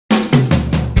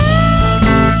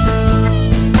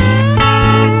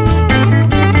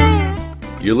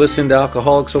You're listening to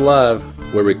Alcoholics Alive,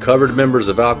 where recovered members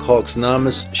of Alcoholics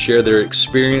Anonymous share their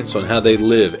experience on how they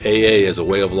live AA as a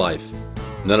way of life.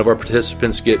 None of our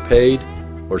participants get paid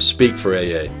or speak for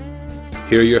AA.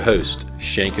 Here are your hosts,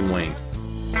 Shank and Wayne.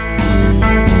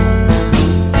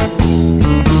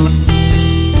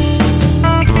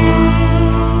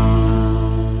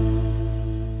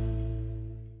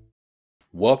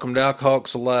 Welcome to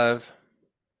Alcoholics Alive.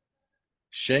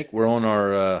 Shank, we're on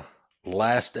our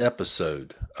last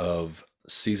episode of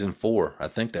season 4. I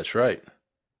think that's right.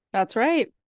 That's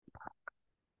right.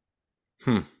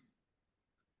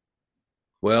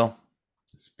 Well,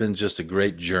 it's been just a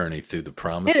great journey through the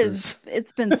promises.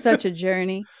 It's been such a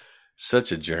journey.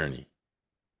 Such a journey.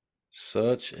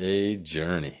 Such a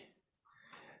journey.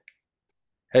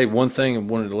 Hey, one thing I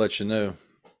wanted to let you know.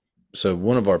 So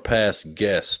one of our past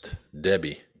guests,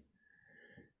 Debbie,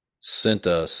 sent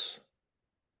us,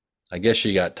 I guess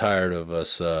she got tired of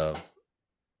us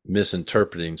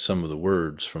misinterpreting some of the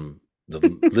words from the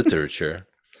literature.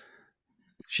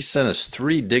 She sent us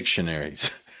 3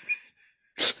 dictionaries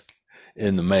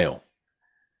in the mail.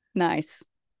 Nice.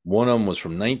 One of them was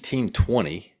from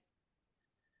 1920.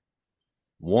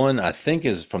 One, I think,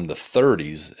 is from the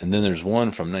 30s, and then there's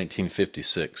one from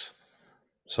 1956.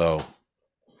 So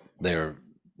they're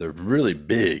really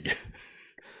big.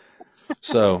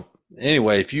 So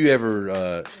anyway, if you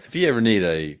ever need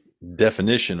a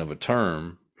definition of a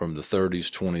term from the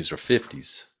 30s, 20s, or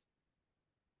 50s,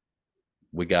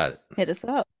 we got it. Hit us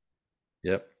up.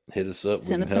 Yep, hit us up.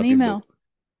 Send us an email.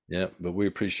 Yep, but we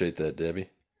appreciate that, Debbie.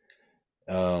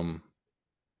 And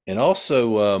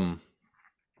also,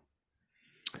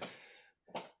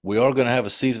 we are going to have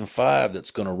a season 5 that's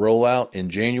going to roll out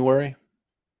in January.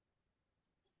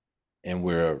 And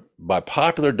we're, by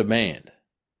popular demand,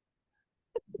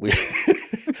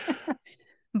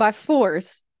 By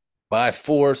force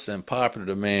and popular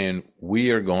demand, we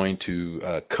are going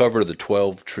to cover the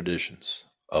 12 traditions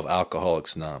of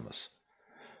Alcoholics Anonymous.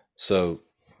 So,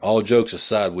 all jokes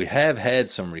aside, we have had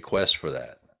some requests for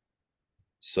that.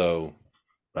 So,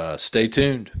 stay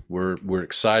tuned. We're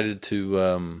excited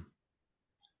to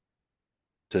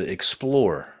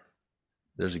explore.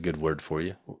 There's a good word for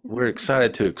you. We're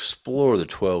excited to explore the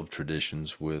 12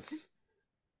 traditions with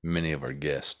many of our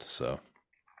guests. So,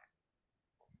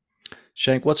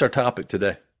 Shank, what's our topic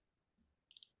today?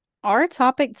 Our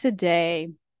topic today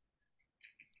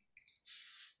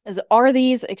is, are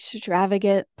these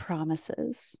extravagant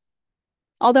promises?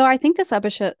 Although I think this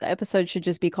episode should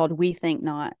just be called We Think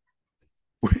Not.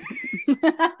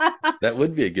 That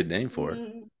would be a good name for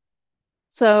it.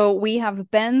 So we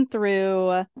have been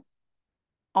through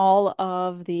all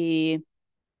of the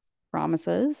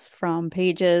promises from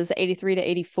pages 83 to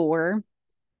 84.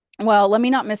 Well, let me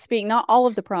not misspeak. Not all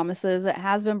of the promises. It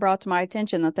has been brought to my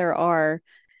attention that there are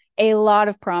a lot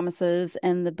of promises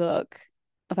in the book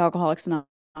of Alcoholics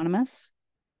Anonymous.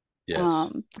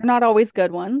 Yes. They're not always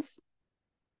good ones.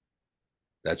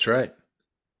 That's right.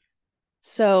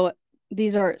 So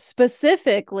these are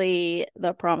specifically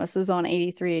the promises on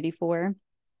 83, 84.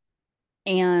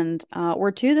 And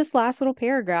we're to this last little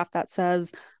paragraph that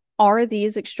says, are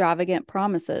these extravagant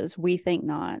promises? We think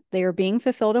not. They are being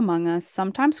fulfilled among us,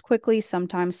 sometimes quickly,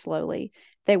 sometimes slowly.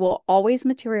 They will always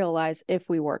materialize if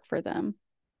we work for them.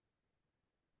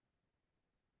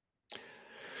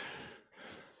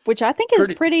 Which I think is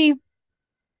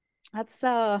that's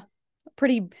a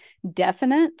pretty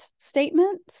definite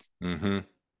statement. Mm-hmm.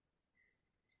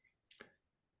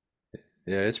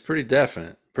 Yeah, it's pretty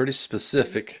definite, pretty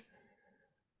specific.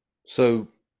 So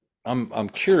I'm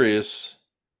curious,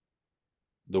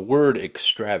 the word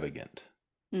extravagant.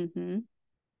 Mm-hmm.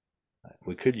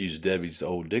 We could use Debbie's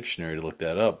old dictionary to look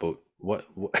that up, but what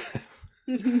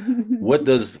what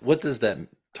does that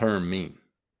term mean?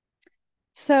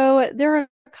 So there are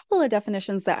a couple of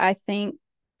definitions that I think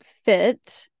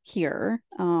fit here.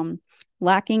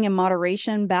 Lacking in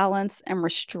moderation, balance, and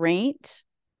restraint,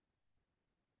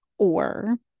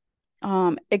 or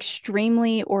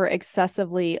extremely or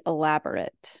excessively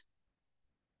elaborate.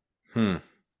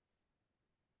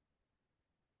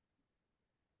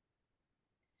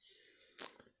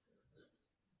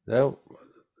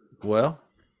 Well,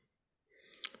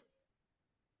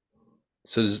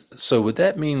 so would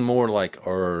that mean more like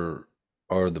are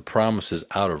the promises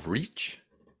out of reach?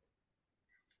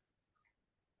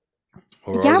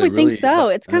 Or Yeah, are I they would think really so.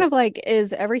 It's kind of like,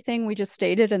 is everything we just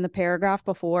stated in the paragraph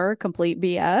before complete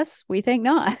BS? We think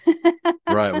not.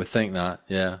 Right, we think not.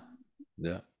 Yeah.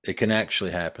 It can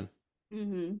actually happen.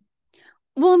 Mm-hmm.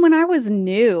 Well, and when I was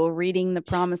new reading the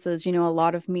promises, a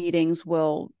lot of meetings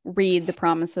will read the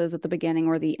promises at the beginning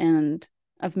or the end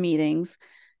of meetings.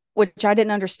 which I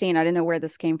didn't understand. I didn't know where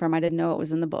this came from. I didn't know it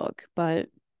was in the book, but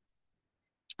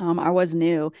I was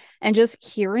new. And just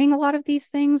hearing a lot of these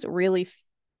things really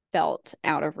felt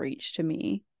out of reach to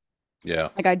me. Yeah.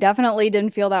 Like I definitely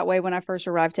didn't feel that way when I first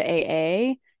arrived to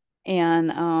AA.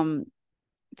 And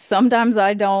sometimes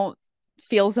I don't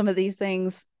feel some of these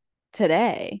things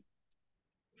today,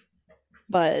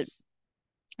 but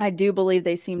I do believe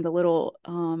they seemed a little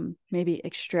maybe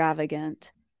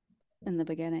extravagant in the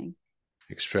beginning.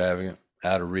 Extravagant,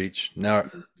 out of reach. Now,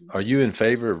 are you in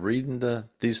favor of reading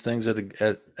these things at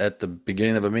the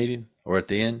beginning of a meeting or at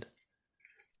the end?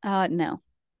 No.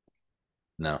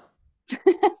 No,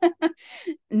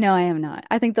 No, I am not.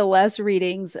 I think the less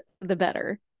readings, the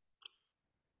better.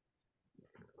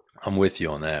 I'm with you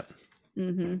on that.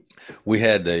 Mm-hmm. We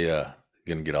had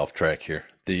gonna get off track here.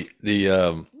 The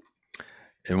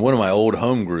in one of my old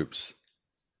home groups,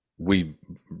 we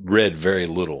read very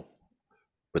little,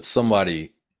 but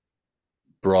somebody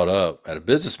brought up at a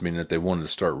business meeting that they wanted to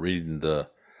start reading the,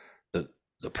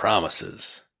 the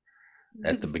promises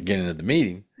at the beginning of the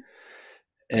meeting,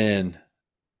 and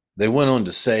they went on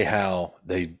to say how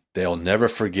they'll never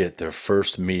forget their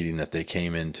first meeting that they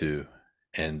came into,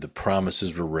 and the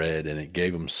promises were read, and it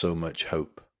gave them so much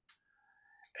hope.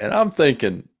 And I'm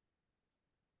thinking,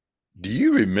 do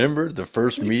you remember the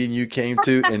first meeting you came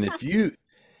to? And if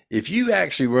you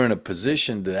actually were in a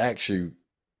position to actually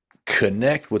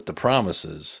connect with the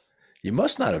promises, you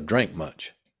must not have drank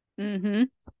much. Mm-hmm.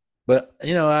 But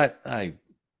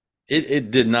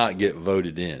it did not get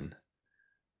voted in.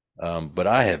 But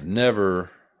I've never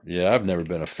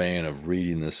been a fan of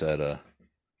reading this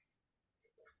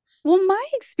Well, my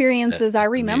experience is I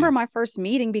at the remember meeting. my first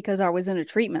meeting because I was in a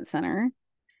treatment center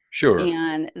Sure,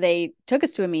 and they took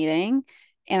us to a meeting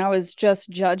and I was just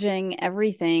judging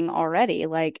everything already.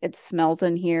 Like it smells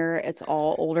in here. It's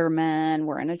all older men.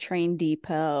 We're in a train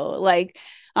depot. Like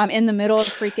I'm in the middle of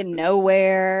freaking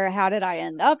nowhere. How did I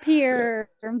end up yeah, here?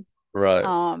 right.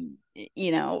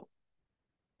 You know,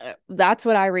 that's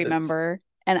what I It's remember.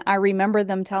 And I remember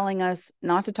them telling us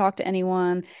not to talk to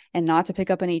anyone and not to pick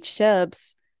up any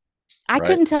chips. I right.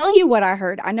 couldn't tell you what I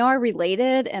heard. I know I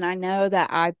related and I know that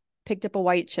I picked up a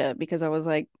white chip because I was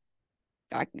like,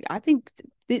 I think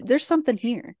there's something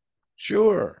here.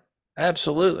 Sure,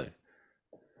 absolutely.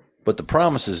 But the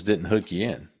promises didn't hook you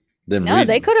in. Then No, reading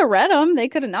they them. could have read them. They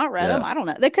could have not read them. Yeah, I don't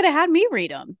know. They could have had me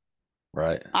read them.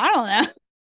 right. I don't know.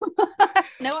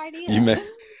 No You idea. may.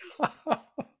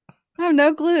 I have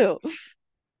no clue.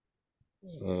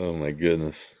 Oh my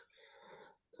goodness.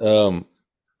 Um,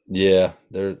 yeah,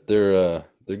 they're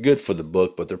good for the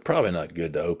book, but they're probably not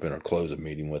good to open or close a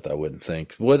meeting with, I wouldn't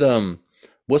think.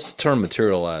 What's the term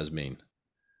materialize mean?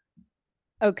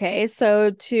 Okay, so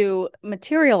to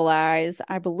materialize,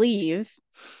 I believe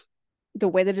the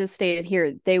way that it is stated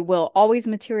here, they will always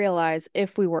materialize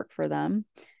if we work for them.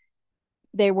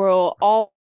 They will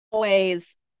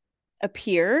always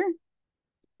appear.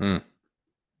 Hmm.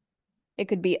 It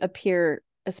could be appear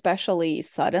especially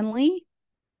suddenly.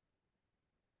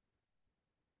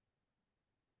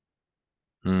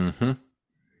 Mm-hmm.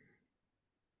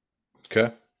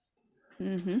 Okay.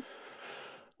 Mm-hmm.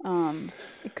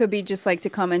 It could be just like to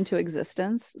come into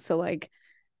existence. So like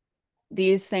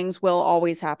these things will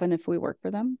always happen if we work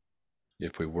for them.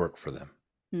 If we work for them.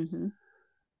 Mm-hmm.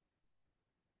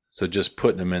 So just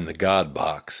putting them in the God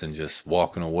box and just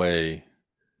walking away.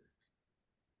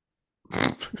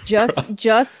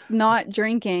 Just not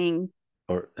drinking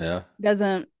Or yeah,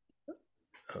 doesn't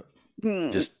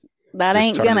mm, just that just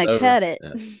ain't turning it gonna over. cut it.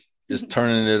 Yeah. Just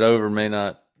turning it over may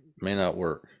not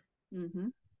work. Mm-hmm.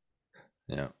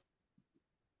 Yeah.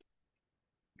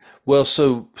 Well,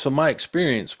 so my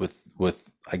experience with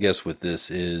I guess with this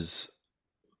is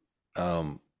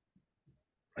um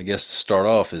I guess to start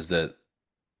off is that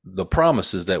the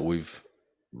promises that we've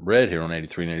read here on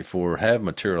 83 and 84 have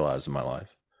materialized in my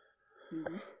life.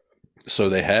 Mm-hmm. So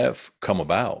they have come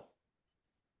about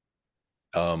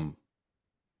um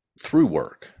through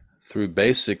work, through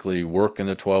basically working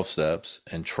the 12 steps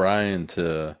and trying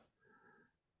to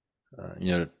uh,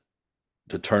 you know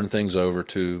to turn things over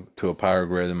to a power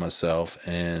greater than myself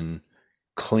and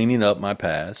cleaning up my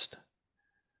past,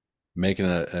 making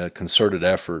a concerted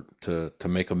effort to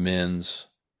make amends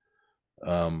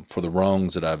for the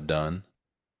wrongs that I've done,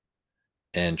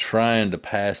 and trying to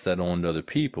pass that on to other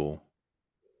people.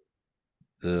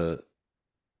 The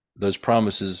those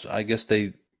promises, I guess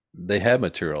they have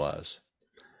materialized,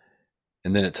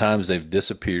 and then at times they've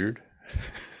disappeared,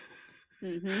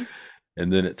 Mm-hmm.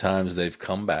 and then at times they've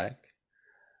come back.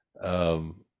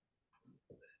 Um,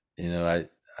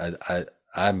 I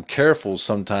I'm careful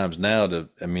sometimes now to.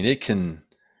 I mean,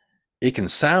 it can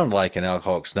sound like an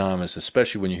Alcoholics Anonymous,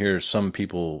 especially when you hear some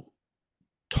people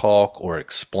talk or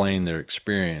explain their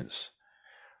experience.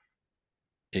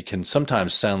 It can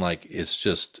sometimes sound like it's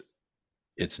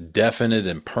definite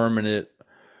and permanent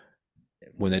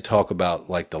when they talk about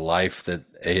like the life that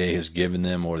AA has given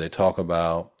them, or they talk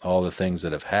about all the things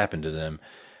that have happened to them.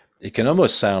 It can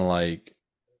almost sound like,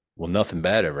 well, nothing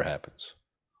bad ever happens.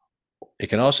 It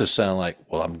can also sound like,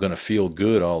 well, I'm going to feel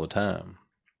good all the time,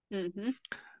 Mm-hmm.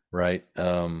 right?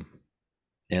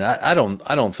 And I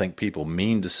don't think people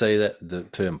mean to say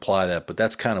that, to imply that, but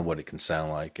that's kind of what it can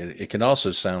sound like. It can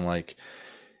also sound like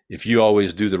if you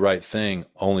always do the right thing,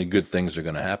 only good things are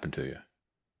going to happen to you.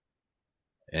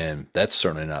 And that's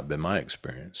certainly not been my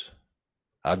experience.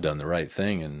 I've done the right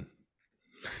thing and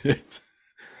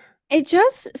It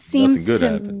just nothing seems good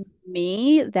happened. to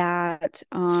me that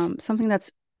something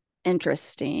that's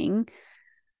interesting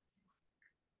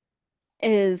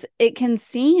is it can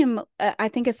seem, I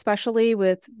think, especially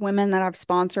with women that I've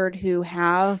sponsored who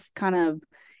have kind of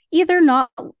either not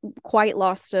quite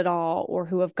lost it all or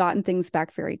who have gotten things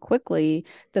back very quickly,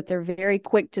 that they're very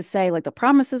quick to say, like, the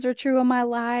promises are true in my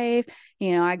life.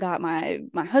 You know, I got my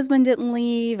husband didn't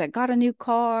leave, I got a new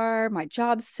car, my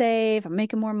job's safe, I'm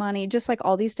making more money, just like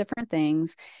all these different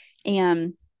things.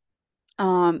 And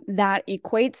that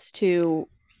equates to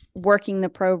working the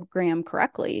program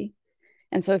correctly.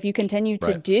 And so if you continue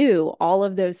to Right. do all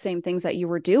of those same things that you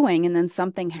were doing, and then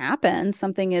something happens,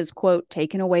 something is, quote,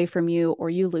 taken away from you, or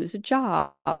you lose a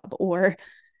job, or,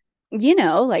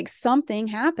 like something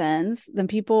happens, then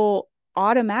people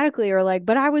automatically are like,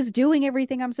 but I was doing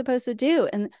everything I'm supposed to do.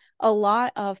 And a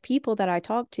lot of people that I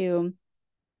talk to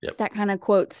Yep. that kind of,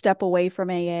 quote, step away from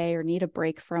AA or need a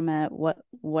break from it,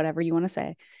 whatever you want to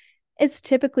say, it's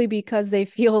typically because they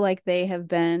feel like they have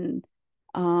been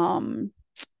um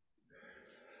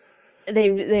they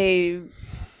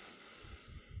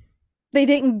they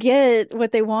didn't get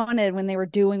what they wanted when they were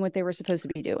doing what they were supposed to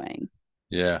be doing.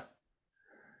 Yeah.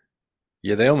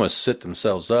 Yeah. They almost set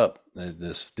themselves up,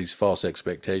 these false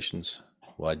expectations.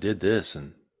 Well, I did this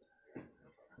and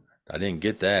I didn't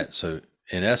get that. So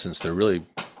in essence, they're really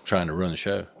trying to run the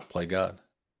show, play God.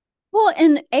 Well,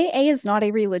 and AA is not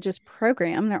a religious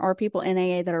program. There are people in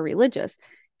AA that are religious.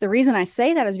 The reason I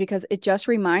say that is because it just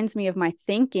reminds me of my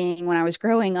thinking when I was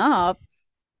growing up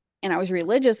and I was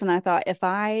religious, and I thought,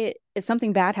 if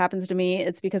something bad happens to me,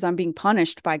 it's because I'm being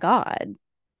punished by God.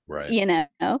 Right. you know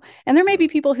and there may Uh, be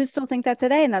people who still think that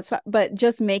today, and that's what, but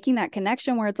just making that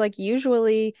connection where it's like,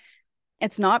 usually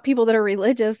it's not people that are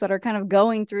religious that are kind of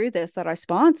going through this that I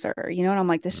sponsor, and I'm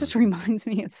like, this just mhm. reminds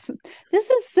me of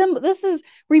this is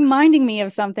reminding me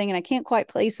of something, and I can't quite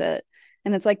place it.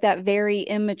 And it's like that very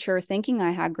immature thinking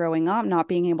I had growing up, not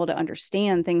being able to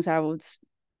understand things I was,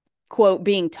 quote,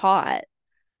 being taught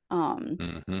um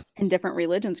Mhm. in different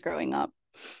religions growing up.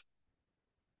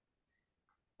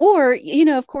 Or,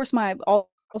 of course, my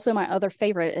also my other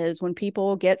favorite is when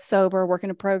people get sober, work in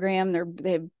a program,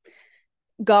 they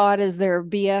God is their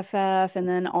BFF, and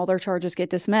then all their charges get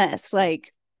dismissed.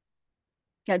 Like,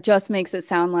 that just makes it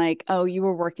sound like, oh, you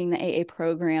were working the AA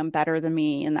program better than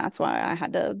me, and that's why I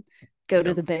had to go to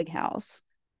Yep. the big house.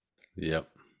 Yep.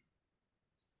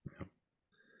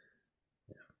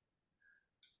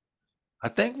 I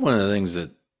think one of the things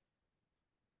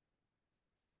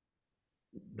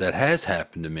that has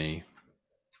happened to me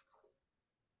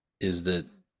is that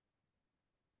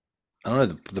I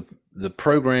don't know the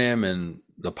program and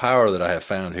the power that I have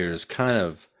found here is kind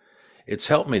of it's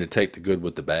helped me to take the good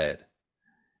with the bad,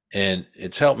 and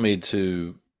it's helped me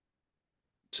to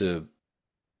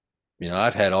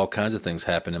I've had all kinds of things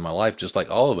happen in my life, just like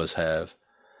all of us have,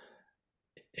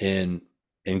 and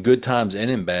in good times and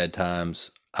in bad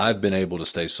times, I've been able to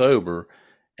stay sober,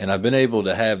 and I've been able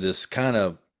to have this kind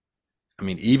of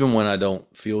even when I don't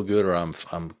feel good or I'm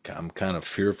kind of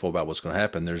fearful about what's going to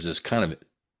happen, there's this kind of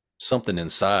something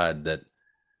inside that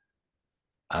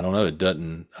I don't know. It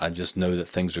doesn't. I just know that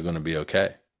things are going to be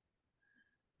okay,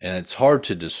 and it's hard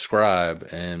to describe.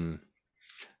 And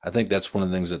I think that's one of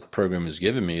the things that the program has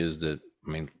given me is that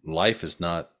life is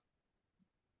not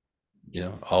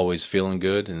always feeling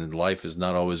good, and life is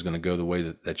not always going to go the way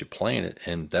that you plan it,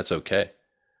 and that's okay.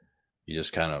 You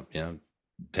just kind of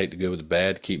take the good with the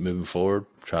bad, keep moving forward,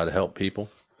 try to help people,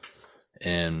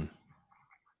 and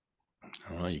I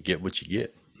don't know. You get what you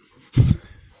get.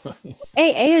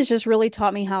 AA has just really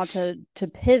taught me how to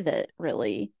pivot,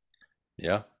 really.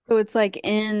 Yeah. So it's like,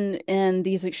 in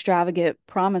these extravagant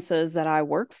promises that I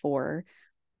work for,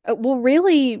 well,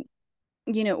 really,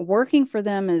 working for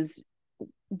them is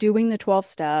doing the 12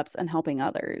 steps and helping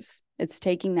others. It's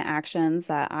taking the actions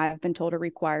that I've been told are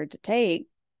required to take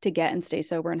to get and stay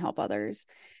sober and help others.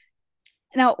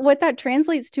 Now, what that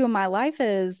translates to in my life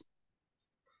is,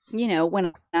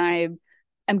 when I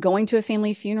am going to a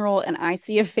family funeral and I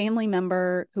see a family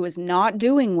member who is not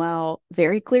doing well,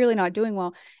 very clearly not doing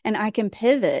well, and I can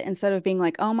pivot instead of being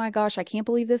like, oh my gosh, I can't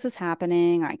believe this is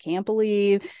happening. I can't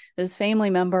believe this family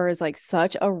member is like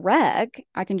such a wreck.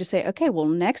 I can just say, okay, well,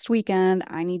 next weekend,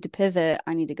 I need to pivot.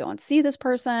 I need to go and see this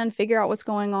person, figure out what's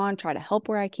going on, try to help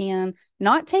where I can,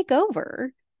 not take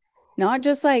over, not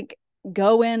just like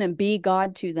go in and be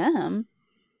God to them,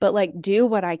 but like do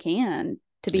what I can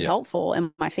to be Yeah. helpful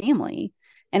in my family.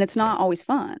 And it's Yeah. not always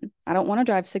fun. I don't want to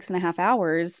drive 6.5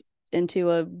 hours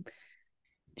into a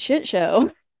shit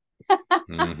show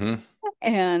Mm-hmm.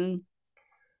 and,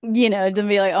 to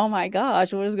be like, oh my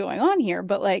gosh, what is going on here?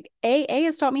 But like AA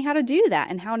has taught me how to do that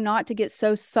and how not to get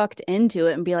so sucked into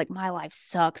it and be like, my life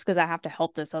sucks because I have to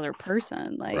help this other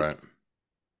person. Right. Like,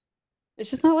 it's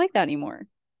just not like that anymore.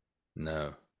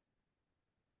 No.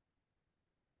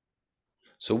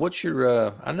 So what's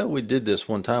your I know we did this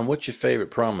one time. What's your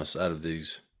favorite promise out of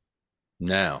these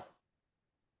now?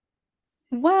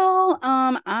 Well,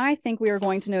 I think we are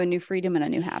going to know a new freedom and a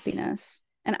new happiness.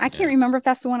 And I can't Yeah. remember if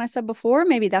that's the one I said before.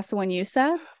 Maybe that's the one you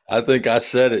said. I think I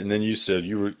said it and then you said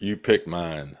you picked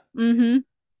mine. Mm-hmm.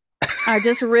 I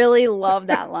just really love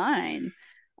that line.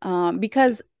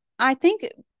 Because I think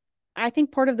I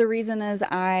think part of the reason is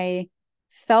I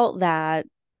felt that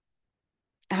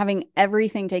having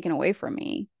everything taken away from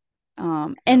me,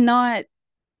 Yep. and not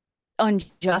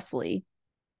unjustly,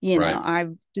 Right. I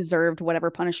deserved whatever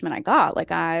punishment I got.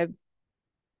 Like I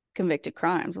convicted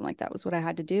crimes and like that was what I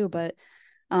had to do. But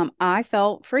I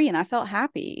felt free and I felt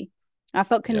happy. I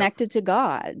felt Yep. connected to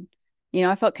God.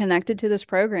 I felt connected to this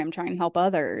program trying to help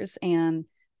others. And,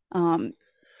 um,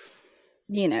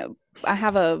 I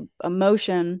have a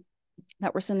motion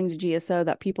that we're sending to GSO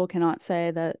that people cannot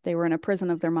say that they were in a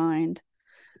prison of their mind.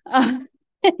 Uh,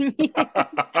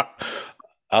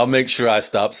 I'll make sure I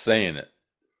stop saying it.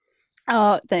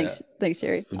 oh, Yeah. thanks. Thanks,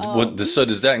 Sherry. So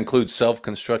does that include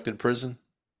self-constructed prison?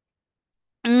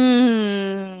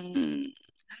 Mm,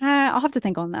 I'll have to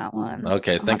think on that one.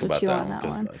 Okay, I'll have think to about chew that on one that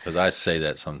one. because I say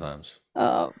that sometimes.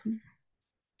 Uh,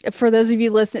 for those of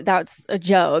you listening, that's a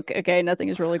joke. Okay, nothing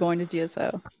is really going to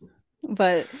GSO,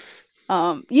 but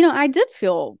I did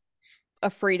feel a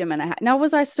freedom and a now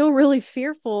was I still really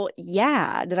fearful?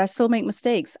 Yeah. Did I still make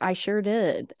mistakes? I sure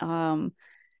did.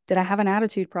 Did I have an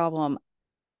attitude problem?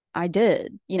 I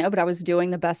did. But I was doing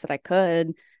the best that I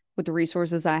could with the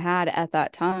resources I had at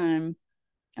that time.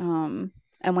 Um,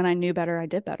 and when I knew better, I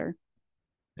did better.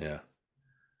 Yeah.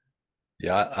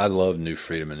 Yeah, I love New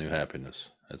Freedom and New Happiness.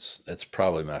 That's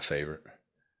probably my favorite.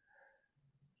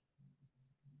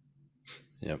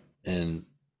 Yep. And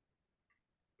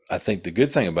I think the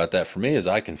good thing about that for me is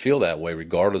I can feel that way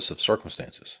regardless of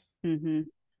circumstances. Mm-hmm.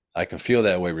 I can feel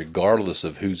that way regardless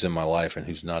of who's in my life and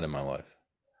who's not in my life.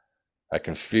 I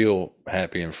can feel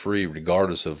happy and free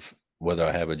regardless of whether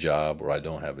I have a job or I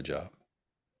don't have a job.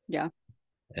 Yeah.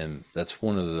 And that's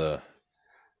one of the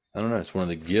I don't know, it's one of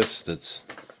the gifts that's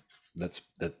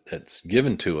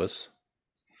given to us.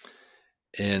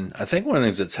 And I think one of the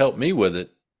things that's helped me with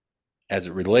it as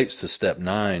it relates to step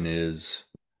 9 is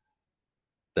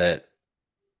that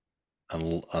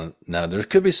now there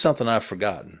could be something I've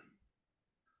forgotten,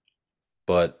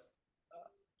 but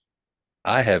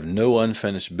I have no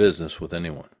unfinished business with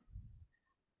anyone.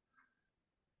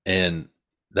 And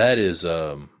that is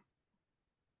I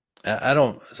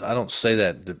don't say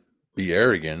that to be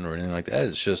arrogant or anything like that.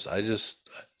 It's just I just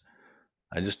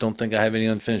don't think I have any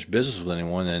unfinished business with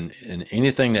anyone, and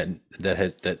anything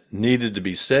that needed to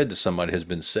be said to somebody has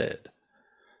been said.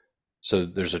 So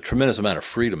there's a tremendous amount of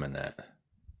freedom in that,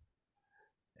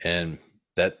 and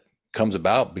that comes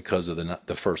about because of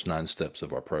the first 9 steps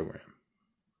of our program.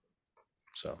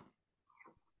 So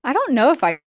I don't know if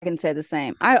I can say the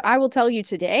same. I will tell you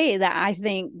today that I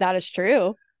think that is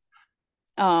true.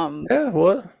 Um, yeah,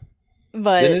 what then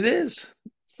but it is.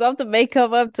 something may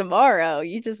come up tomorrow.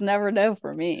 You just never know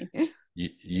for me.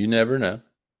 You never know.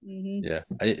 Hmm. Yeah,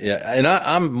 yeah, and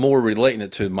I'm more relating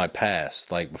it to my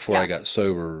past, like before I Yeah, got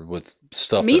sober with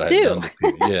stuff that me I had too. done to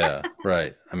people. Yeah,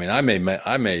 right. I mean, I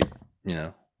may, you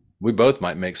know, we both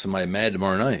might make somebody mad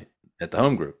tomorrow night at the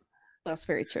home group, That's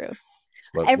very true.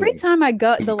 but Every time I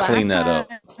go, we can the clean last that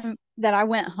time up. that I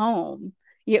went home,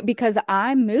 yeah, because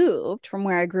I moved from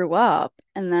where I grew up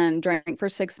and then drank for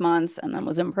 6 months and then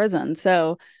was in prison.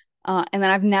 So, and then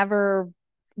I've never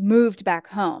moved back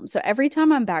home. So every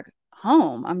time I'm back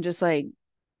home, I'm just like,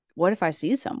 what if I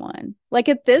see someone? Like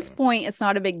at this point, it's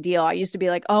not a big deal. I used to be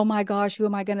like, oh my gosh, who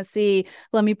am I going to see?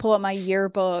 Let me pull up my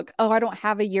yearbook. Oh, I don't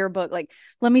have a yearbook. Like,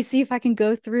 let me see if I can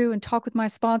go through and talk with my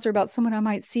sponsor about someone I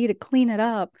might see to clean it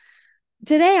up.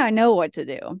 Today, I know what to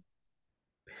do.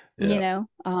 You Yeah.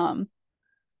 know,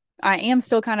 I am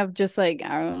still kind of just like,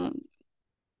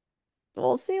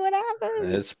 we'll see what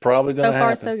happens. It's probably going So to far,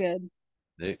 happen. so good.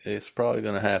 It's probably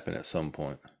going to happen at some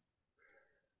point.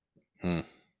 Mm.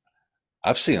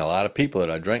 I've seen a lot of people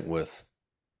that I drank with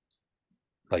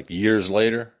like years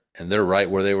later, and they're right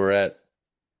where they were at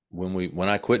when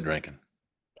I quit drinking.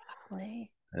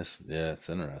 Golly. It's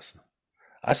interesting.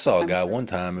 I saw a I'm guy sure. one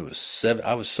time. It was seven.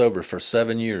 I was sober for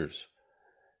 7 years,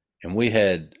 and we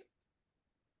had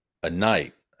a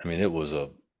night. I mean, it was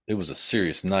a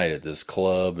serious night at this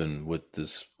club and with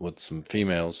some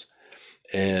females,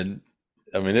 and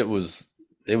I mean it was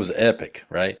epic,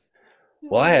 right?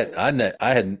 Well,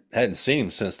 I hadn't seen him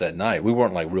since that night. We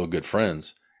weren't like real good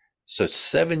friends. So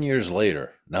 7 years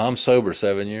later, now I'm sober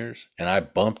 7 years, and I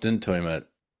bumped into him at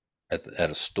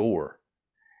a store,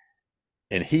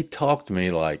 and he talked to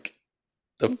me like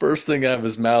the first thing out of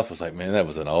his mouth was like, "Man, that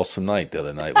was an awesome night the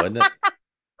other night, wasn't it?"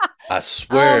 I Oh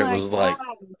swear it my was God.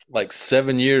 like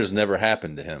 7 years never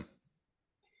happened to him.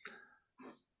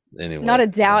 Not Anyway, a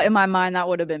doubt in my mind that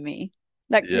would have been me.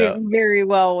 That yeah, very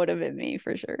well would have been me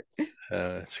for sure.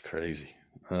 it's crazy.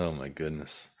 Oh my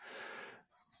goodness.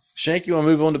 Shank, you want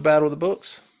to move on to Battle of the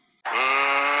Books?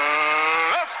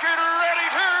 Let's get ready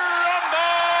to rumble!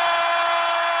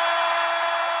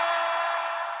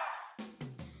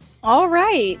 All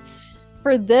right.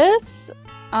 For this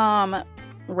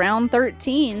round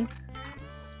 13,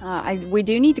 we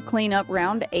do need to clean up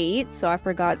round 8, so I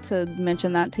forgot to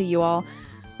mention that to you all,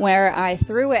 where I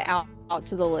threw it out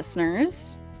to the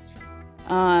listeners.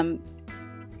 Our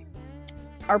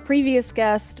previous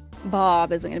guest,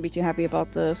 Bob, isn't going to be too happy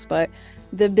about this, but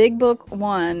the big book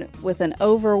won with an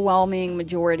overwhelming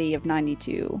majority of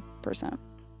 92%.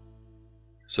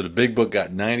 So the big book got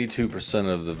 92%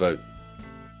 of the vote.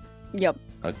 Yep.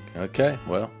 Okay,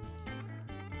 well,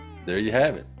 there you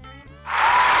have it.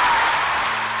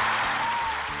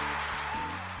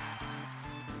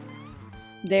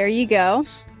 There you go.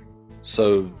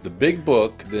 So the big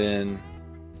book then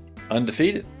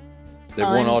undefeated. They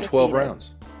won all 12 Undefeated.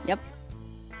 rounds. Yep.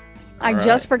 All I right.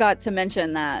 just forgot to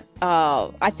mention that.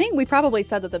 I think we probably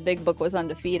said that the big book was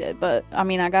undefeated, but I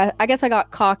mean, I guess I got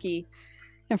cocky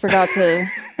and forgot to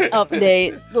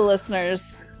update the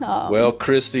listeners. Well,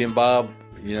 Christy and Bob,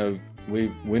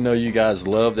 we know you guys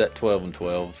love that 12 and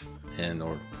 12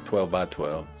 or 12 by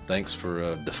 12. Thanks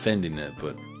for defending it,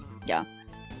 but yeah.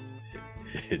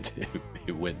 it,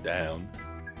 it went down.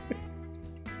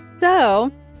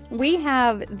 So we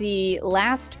have the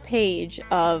last page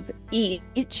of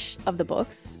each of the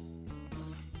books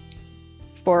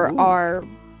for Ooh. our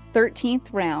 13th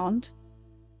round.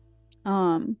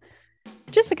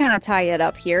 Just to kind of tie it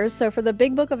up here. So for the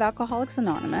big book of Alcoholics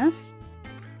Anonymous.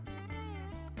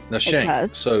 Now, Shank,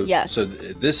 yes. so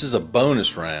this is a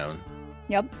bonus round.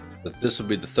 Yep. But this will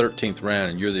be the 13th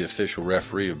round, and you're the official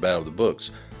referee of Battle of the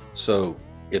Books. So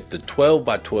if the 12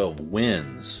 by 12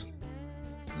 wins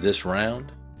this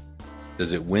round,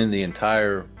 does it win the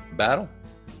entire battle?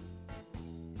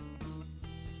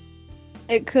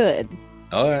 It could.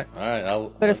 All right.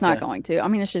 But it's not going to. I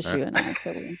mean, it's just you and I,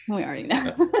 so we already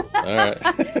know. All right.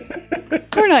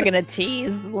 We're not going to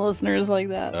tease listeners like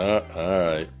that. All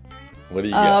right. What do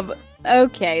you got?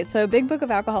 Okay, so Big Book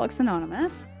of Alcoholics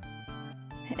Anonymous.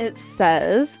 It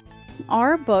says,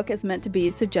 our book is meant to be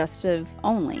suggestive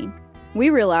only. We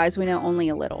realize we know only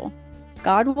a little.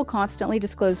 God will constantly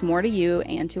disclose more to you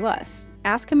and to us.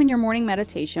 Ask him in your morning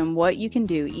meditation what you can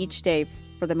do each day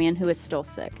for the man who is still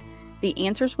sick. The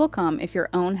answers will come if your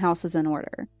own house is in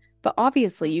order. But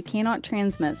obviously, you cannot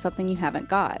transmit something you haven't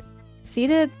got. See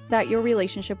that your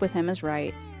relationship with him is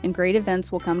right, and great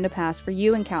events will come to pass for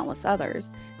you and countless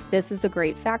others. This is the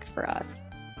great fact for us.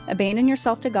 Abandon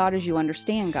yourself to God as you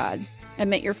understand God.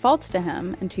 Admit your faults to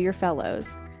him and to your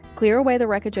fellows. Clear away the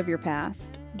wreckage of your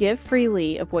past. Give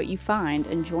freely of what you find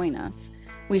and join us.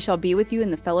 We shall be with you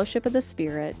in the fellowship of the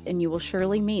Spirit, and you will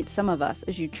surely meet some of us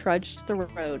as you trudge the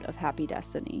road of happy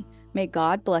destiny. May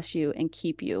God bless you and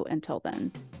keep you until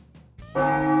then.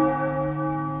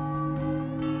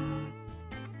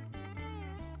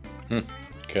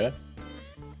 Okay.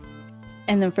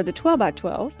 And then for the 12 by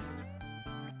 12,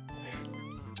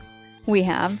 we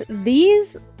have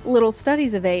these little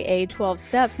studies of AA 12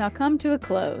 steps now come to a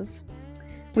close.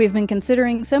 We've been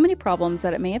considering so many problems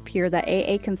that it may appear that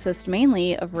AA consists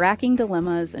mainly of racking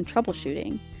dilemmas and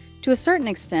troubleshooting. To a certain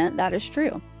extent, that is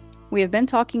true. We have been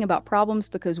talking about problems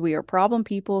because we are problem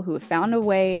people who have found a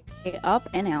way up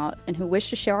and out and who wish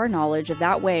to share our knowledge of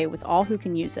that way with all who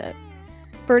can use it.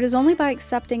 For it is only by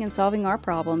accepting and solving our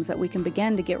problems that we can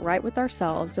begin to get right with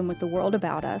ourselves and with the world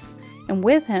about us, and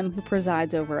with Him who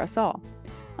presides over us all.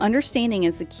 Understanding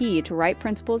is the key to right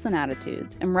principles and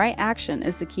attitudes, and right action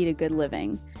is the key to good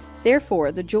living.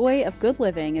 Therefore, the joy of good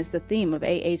living is the theme of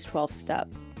AA's 12th step.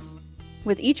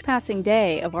 With each passing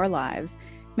day of our lives,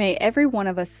 may every one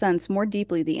of us sense more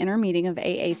deeply the inner meaning of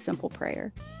AA's simple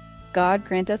prayer. God,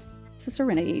 grant us the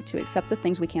serenity to accept the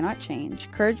things we cannot change,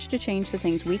 courage to change the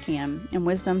things we can, and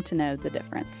wisdom to know the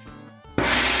difference.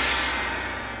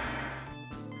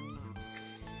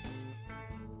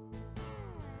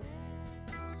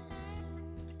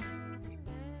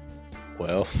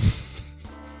 Well,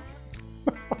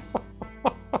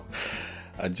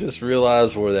 I just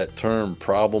realized where that term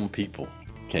problem people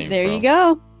came There from. you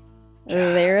go.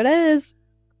 There it is.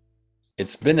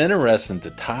 It's been interesting to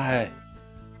tie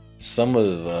some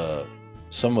of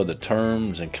the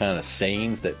terms and kind of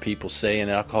sayings that people say in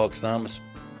Alcoholics Anonymous.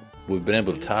 We've been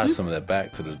able to tie some of that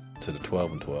back to the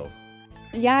 12 and 12.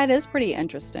 Yeah, it is pretty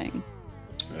interesting.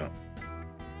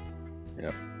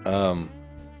 Yeah.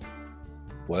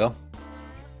 Well,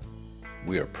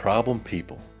 we are problem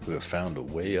people who have found a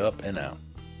way up and out.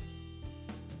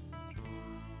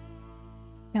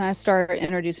 Can I start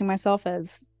introducing myself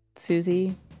as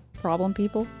Susie, problem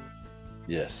people?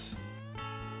 Yes.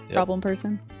 Yep. Problem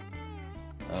person?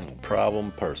 I'm a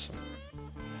problem person.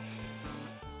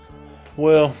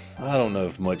 Well, I don't know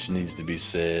if much needs to be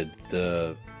said.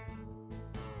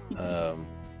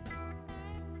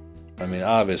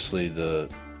 Obviously the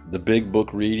big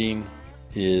book reading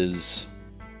is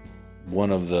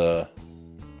one of the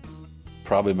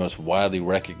probably most widely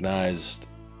recognized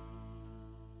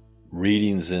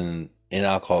readings in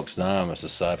Alcoholics Anonymous,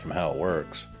 aside from how it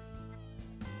works.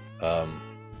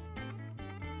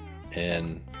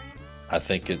 And I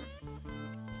think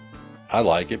I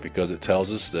like it because it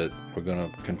tells us that we're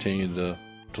going to continue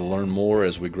to learn more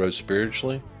as we grow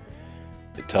spiritually.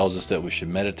 It tells us that we should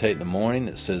meditate in the morning.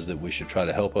 It says that we should try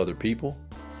to help other people.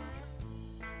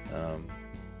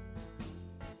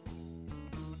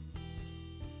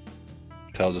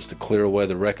 Tells us to clear away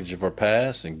the wreckage of our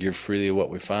past and give freely of what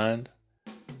we find.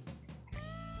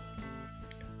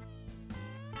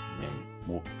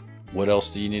 And what else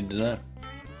do you need to know?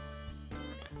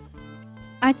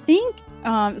 I think,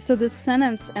 so this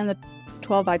sentence in the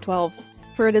 12 by 12,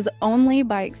 for it is only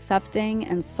by accepting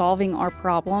and solving our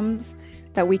problems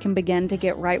that we can begin to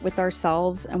get right with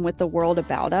ourselves and with the world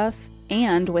about us,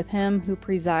 and with Him who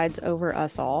presides over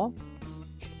us all.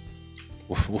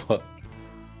 What?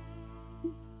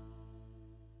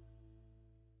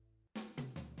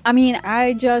 I mean,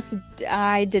 I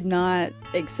did not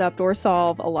accept or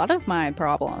solve a lot of my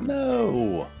problems.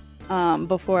 No.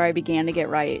 Before I began to get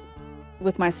right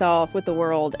with myself, with the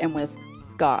world, and with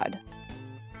God.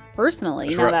 Personally,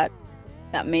 That's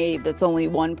now right. that's only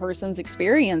one person's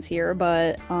experience here,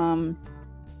 but I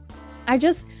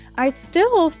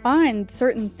still find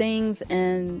certain things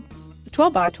in the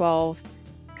 12 by 12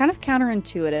 kind of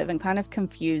counterintuitive and kind of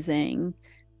confusing.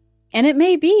 And it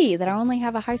may be that I only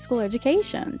have a high school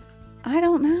education. I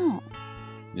don't know.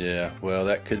 Yeah, well,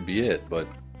 that could be it, but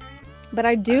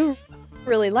I do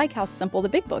really like how simple the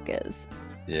big book is.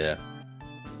 yeah.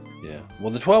 Well,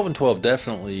 the 12 and 12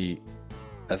 definitely,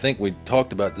 I think we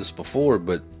talked about this before,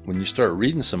 but when you start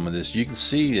reading some of this, you can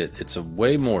see it's a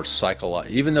way more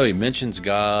psychological, even though he mentions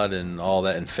God and all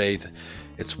that and faith,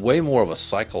 it's way more of a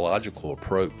psychological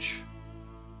approach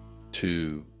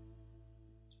to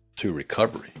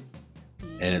recovery.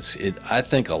 And I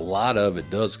think a lot of it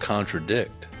does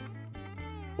contradict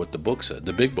what the book said,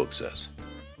 the big book says.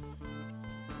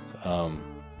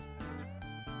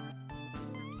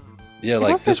 Yeah, It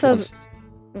like also this says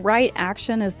one's... right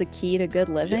action is the key to good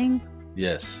living.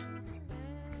 Yes.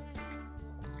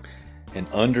 And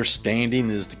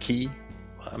understanding is the key.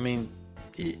 I mean,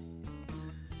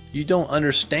 you don't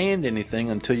understand anything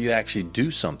until you actually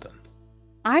do something.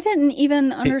 I didn't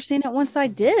even understand it once I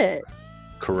did it.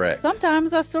 Correct.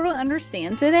 Sometimes I still don't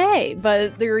understand today,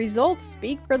 but the results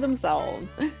speak for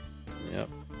themselves. Yep.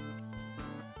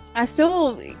 I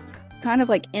still kind of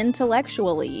like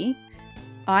intellectually,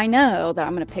 I know that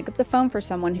I'm going to pick up the phone for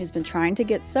someone who's been trying to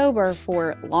get sober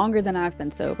for longer than I've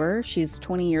been sober. She's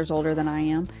 20 years older than I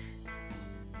am.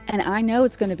 And I know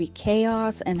it's going to be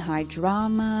chaos and high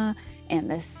drama and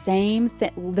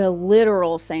the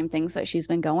literal same things that she's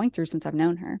been going through since I've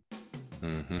known her.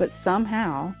 Mm-hmm. But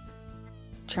somehow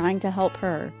trying to help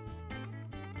her.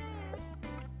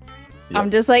 Yep.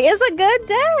 I'm just like, it's a good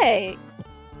day.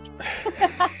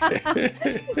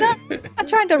 Not, not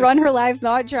trying to run her life,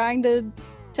 not trying to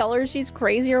tell her she's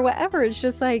crazy or whatever. It's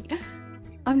just like,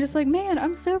 I'm just like, man,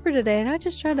 I'm sober today and I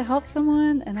just tried to help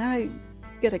someone and I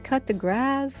get to cut the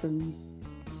grass and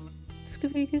it's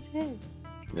gonna be a good day.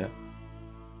 Yeah.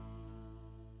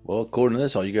 Well, according to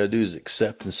this, all you got to do is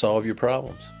accept and solve your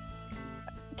problems.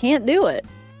 Can't do it.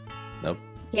 Nope.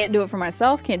 Can't do it for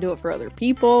myself, can't do it for other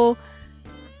people.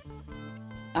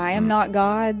 I am not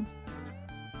God.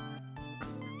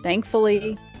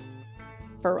 Thankfully,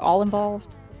 for all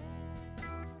involved.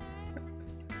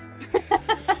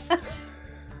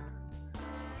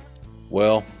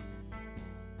 Well,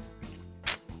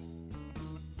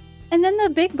 and then the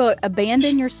big book,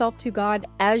 abandon yourself to God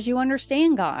as you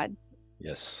understand God.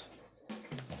 yes.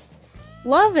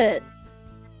 Love it.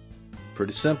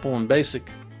 Pretty simple and basic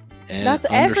and That's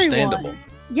understandable. everyone.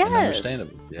 Yes. And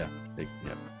understandable. Yeah. Yeah.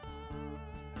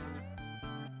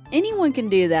 Anyone can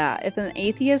do that. If an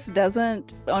atheist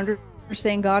doesn't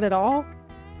understand God at all,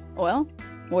 well,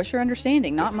 what's your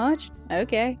understanding? Not much?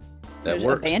 Okay. That Just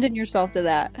works. abandon yourself to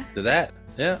that. To that.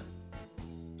 Yeah.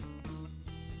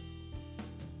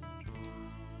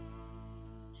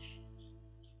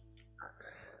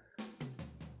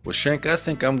 Well, Shank, I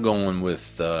think I'm going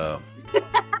with the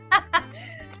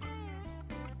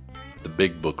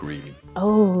big book reading.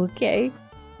 Oh, okay.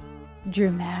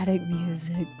 Dramatic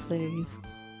music, please.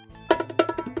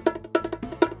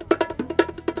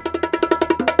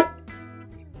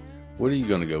 What are you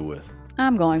going to go with?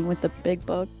 I'm going with the big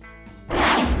book.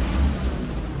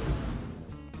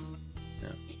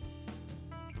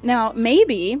 Now,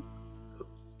 maybe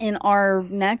in our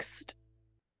next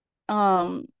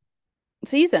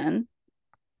season,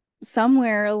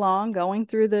 somewhere along going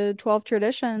through the 12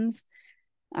 traditions,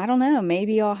 I don't know,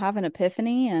 maybe I'll have an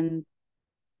epiphany and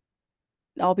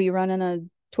I'll be running a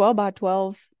 12 by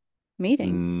 12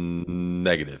 meeting.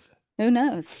 Negative. Who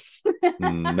knows?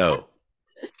 No.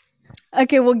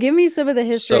 Okay, well, give me some of the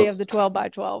history of the 12 by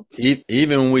 12.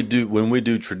 Even when we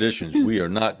do traditions, we are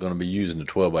not going to be using the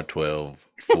 12 by 12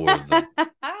 for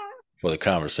the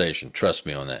conversation. Trust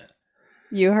me on that.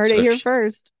 You heard it here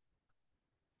first.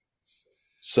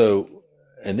 So,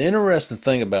 an interesting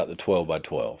thing about the 12 by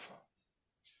 12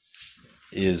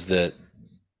 is that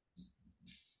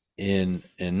in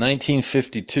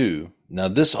 1952, now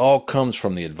this all comes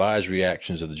from the advisory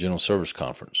actions of the General Service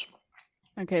Conference.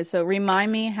 Okay, so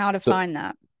remind me how to find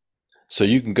that. So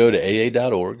you can go to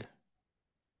aa.org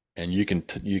and you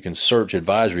can search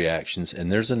advisory actions, and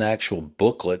there's an actual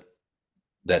booklet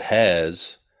that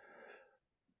has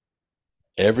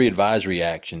every advisory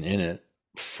action in it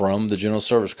from the General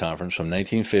Service Conference from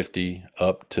 1950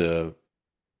 up to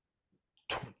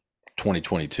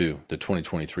 2022. The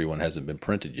 2023 one hasn't been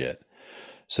printed yet.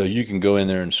 So you can go in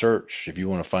there and search if you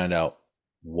want to find out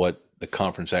what the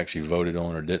conference actually voted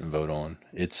on or didn't vote on.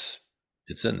 It's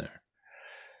in there.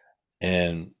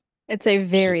 And it's a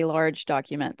very large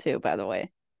document too, by the way.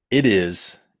 It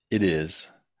is.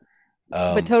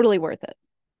 But totally worth it.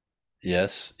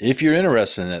 Yes. If you're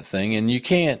interested in that thing, and you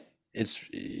can't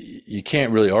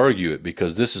really argue it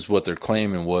because this is what they're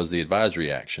claiming was the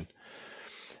advisory action.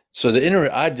 So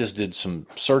I just did some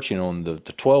searching on the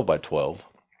 12 by 12.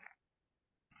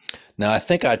 Now, I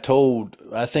think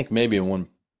maybe in one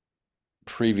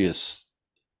previous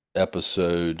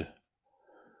episode,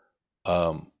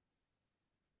 some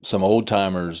old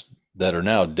timers that are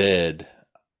now dead,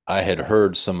 I had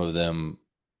heard some of them.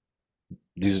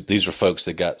 These are folks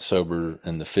that got sober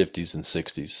in the 50s and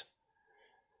 60s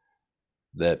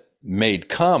that made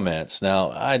comments. Now,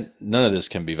 none of this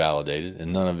can be validated,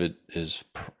 and none of it is,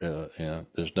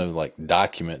 there's no like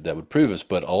document that would prove this,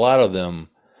 but a lot of them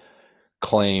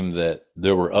claim that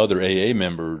there were other AA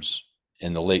members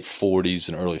in the late 40s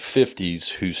and early 50s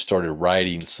who started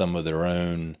writing some of their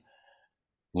own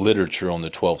literature on the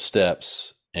 12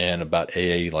 steps and about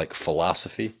AA like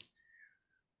philosophy,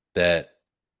 that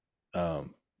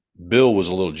Bill was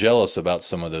a little jealous about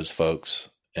some of those folks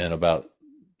and about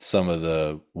some of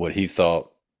the what he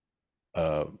thought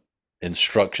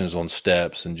instructions on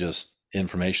steps and just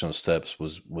information on steps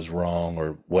was wrong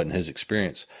or wasn't his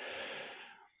experience.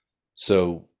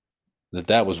 So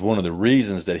that was one of the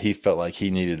reasons that he felt like he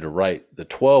needed to write the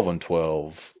 12 on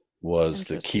 12 was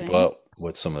to keep up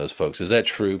with some of those folks. Is that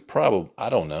true? Probably. I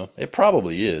don't know. It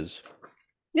probably is.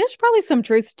 There's probably some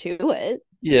truth to it.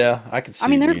 Yeah, I could see. I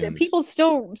mean, people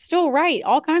still write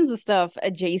all kinds of stuff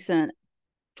adjacent,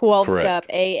 12-step,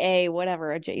 AA,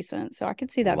 whatever adjacent. So I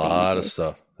could see that being a lot of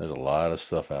stuff. There's a lot of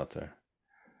stuff out there.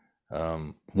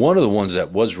 One of the ones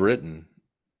that was written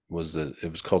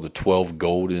it was called the 12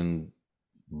 Golden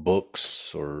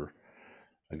Books, or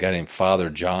A guy named Father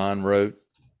John wrote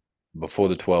before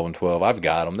the 12 and 12. I've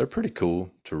got them. They're pretty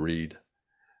cool to read.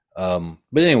 But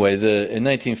anyway, in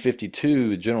 1952,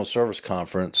 the General Service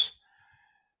Conference,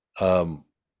 Bill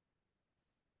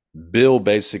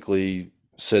basically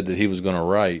said that he was going to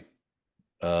write,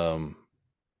 I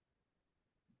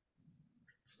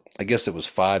guess it was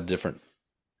 5 different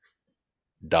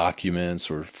documents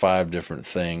or 5 different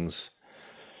things.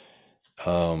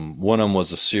 One of them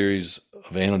was a series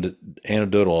of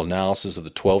anecdotal analysis of the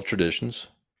 12 traditions,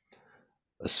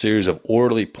 a series of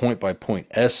orderly point-by-point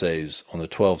essays on the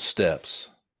 12 steps,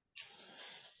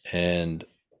 and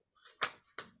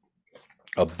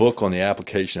a book on the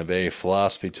application of AA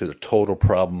philosophy to the total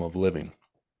problem of living.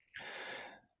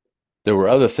 There were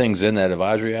other things in that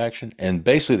advisory action, and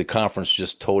basically the conference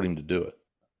just told him to do it.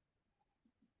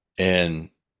 And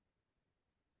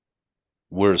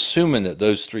we're assuming that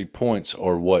those 3 points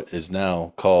are what is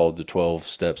now called the 12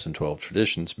 steps and 12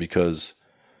 traditions, because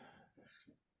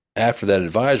after that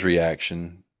advisory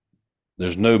action,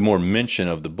 there's no more mention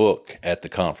of the book at the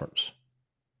conference.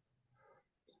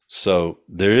 So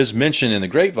there is mention in the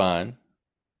Grapevine.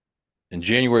 In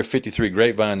January 53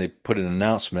 Grapevine, they put an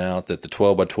announcement out that the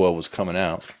 12 by 12 was coming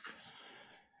out.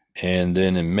 And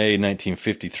then in May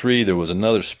 1953, there was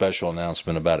another special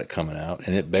announcement about it coming out.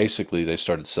 And it basically, they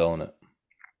started selling it.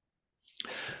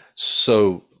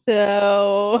 So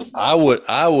I would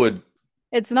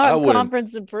it's not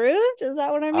conference approved? Is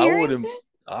that what I'm hearing?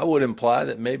 I would imply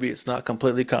that maybe it's not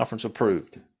completely conference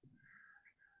approved.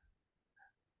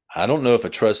 I don't know if a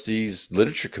trustees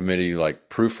literature committee like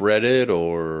proofread it,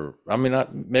 or I mean,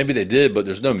 maybe they did, but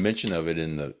there's no mention of it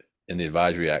in the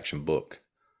advisory action book.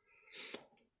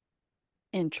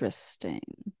 Interesting.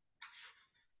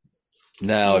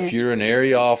 Now, if you're an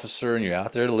area officer and you're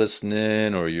out there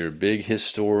listening, or you're a big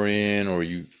historian, or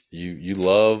you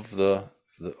love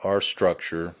our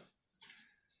structure,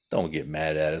 don't get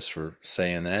mad at us for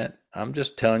saying that. I'm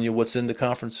just telling you what's in the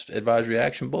conference advisory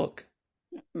action book.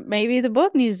 Maybe the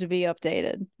book needs to be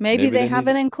updated. Maybe they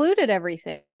haven't included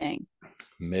everything.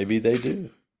 Maybe they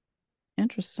do.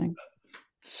 Interesting.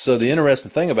 So the interesting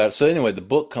thing about it, so anyway, the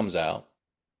book comes out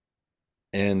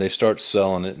and they start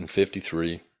selling it in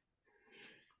 53.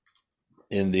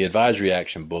 In the advisory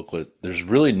action booklet, there's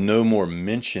really no more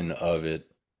mention of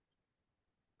it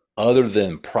other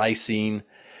than pricing,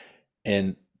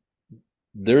 and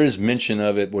there is mention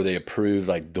of it where they approve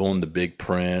like doing the big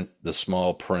print, the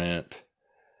small print,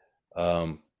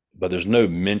 but there's no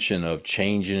mention of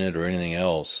changing it or anything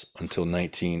else until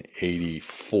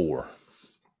 1984.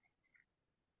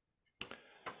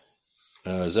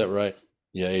 Is that right?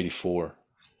 Yeah, 84.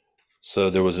 So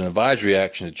there was an advisory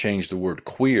action to change the word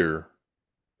queer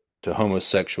to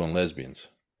homosexual and lesbians.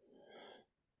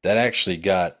 That actually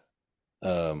got,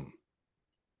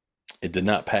 it did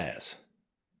not pass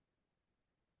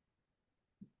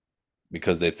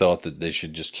because they thought that they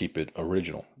should just keep it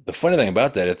original. The funny thing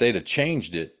about that, if they'd have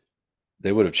changed it,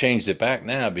 they would have changed it back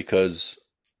now, because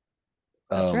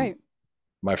that's right.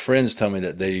 My friends tell me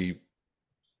that they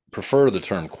prefer the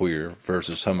term queer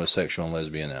versus homosexual and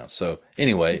lesbian now. So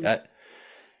anyway,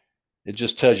 it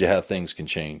just tells you how things can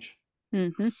change.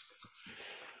 Mm-hmm.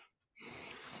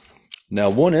 Now,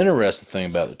 one interesting thing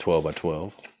about the 12 by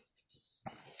 12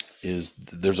 is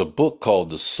there's a book called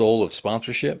The Soul of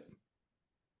Sponsorship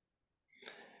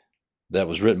that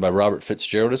was written by Robert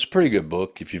Fitzgerald. It's a pretty good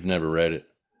book if you've never read it.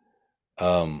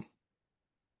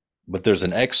 But there's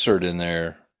an excerpt in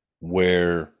there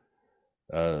where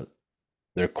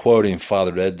they're quoting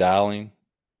Father Ed Dowling,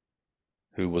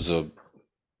 who was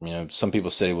some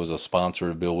people say he was a sponsor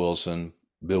of Bill Wilson.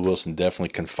 Bill Wilson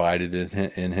definitely confided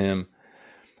in him.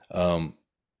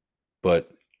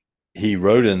 But he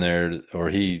wrote in there,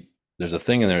 there's a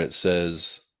thing in there that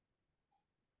says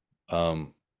that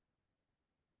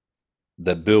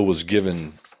Bill was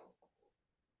given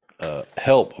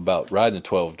help about riding the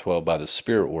 12 by the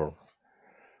spirit world.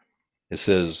 It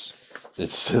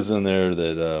says in there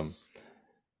that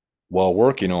while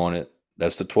working on it,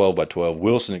 that's the 12 by 12,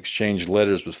 Wilson exchanged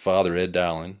letters with Father Ed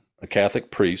Dowling, a Catholic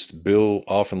priest Bill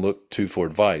often looked to for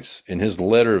advice. In his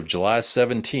letter of July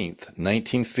 17th,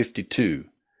 1952,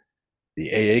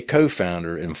 the AA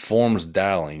co-founder informs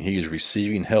Dowling he is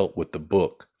receiving help with the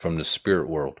book from the spirit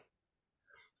world.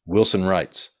 Wilson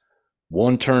writes,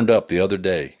 "One turned up the other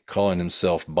day, calling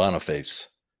himself Boniface.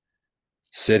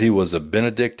 Said he was a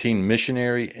Benedictine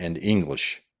missionary and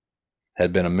English.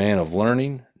 Had been a man of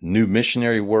learning, knew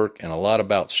missionary work and a lot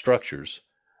about structures.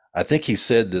 I think he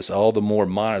said this all the more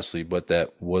modestly, but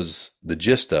that was the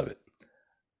gist of it.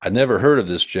 I never heard of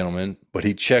this gentleman, but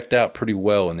he checked out pretty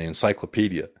well in the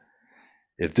encyclopedia.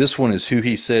 If this one is who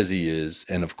he says he is,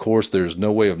 and of course there's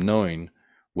no way of knowing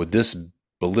with this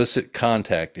illicit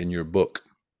contact in your book.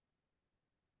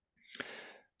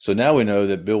 So now we know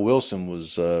that Bill Wilson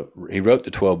was, he wrote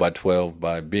the 12 by 12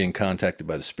 by being contacted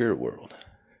by the spirit world.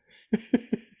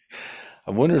 I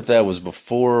wonder if that was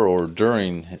before or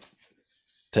during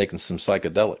taking some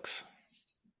psychedelics.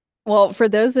 Well, for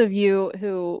those of you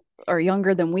who are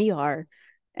younger than we are,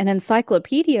 an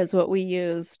encyclopedia is what we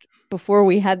used before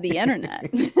we had the internet.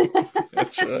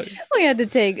 That's right. We had to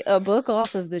take a book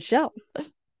off of the shelf.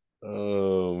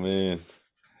 Oh, man.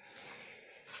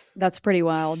 That's pretty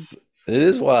wild. It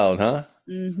is wild, huh?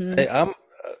 Mm-hmm. Hey, I'm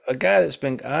a guy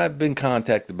I've been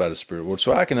contacted by the spirit world,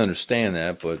 so I can understand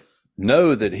that, but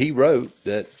know that he wrote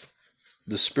that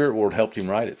the spirit world helped him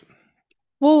write it.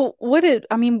 Well,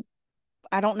 I mean,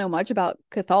 I don't know much about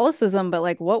Catholicism, but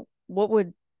like what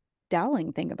would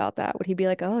Dowling think about that? Would he be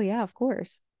like, "Oh yeah, of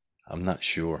course"? I'm not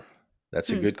sure.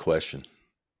 That's a good question.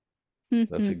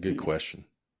 That's a good question.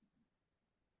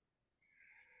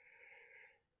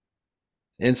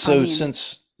 And so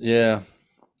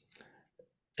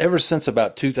ever since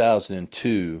about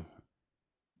 2002,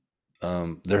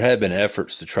 there have been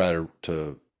efforts to try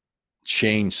to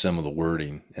change some of the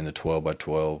wording in the 12 by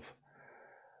 12,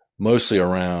 mostly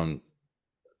around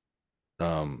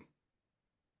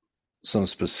some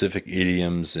specific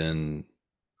idioms and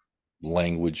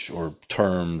language or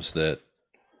terms that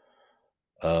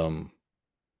I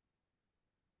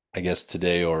guess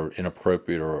today are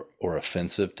inappropriate or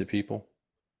offensive to people.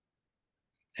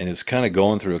 And it's kind of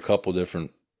going through a couple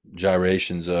different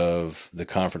gyrations of the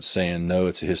conference saying, no,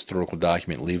 it's a historical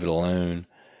document, leave it alone.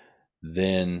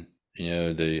 Then,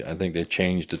 I think they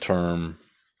changed the term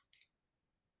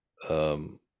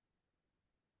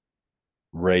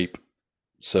rape.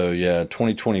 So,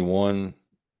 2021,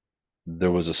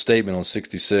 there was a statement on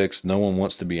 66, no one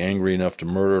wants to be angry enough to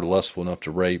murder, lustful enough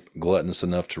to rape, gluttonous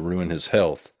enough to ruin his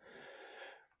health.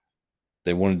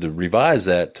 They wanted to revise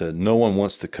that to no one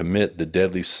wants to commit the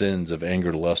deadly sins of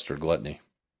anger, lust, or gluttony.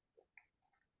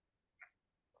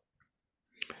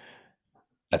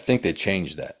 I think they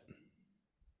changed that.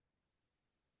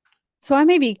 So I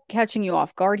may be catching you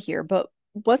off guard here, but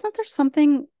wasn't there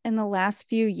something in the last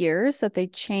few years that they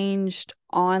changed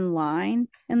online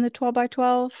in the 12 by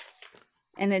 12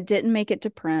 and it didn't make it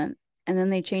to print and then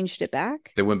they changed it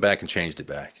back? They went back and changed it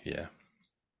back. Yeah.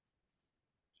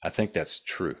 I think that's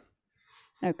true.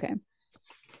 Okay.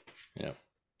 Yeah.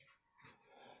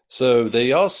 So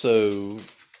they also,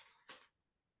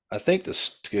 I think to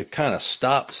kind of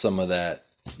stop some of that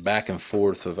back and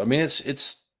forth of, I mean,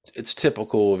 it's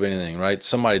typical of anything, right?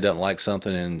 Somebody doesn't like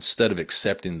something, and instead of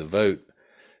accepting the vote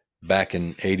back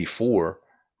in '84,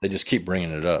 they just keep bringing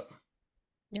it up.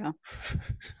 Yeah.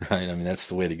 Right. I mean, that's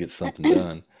the way to get something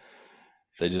done.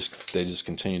 They just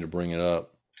continue to bring it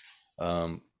up.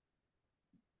 But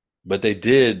they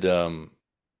did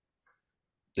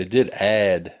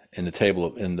add in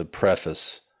the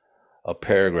preface a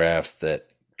paragraph that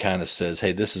kind of says,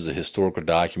 hey, this is a historical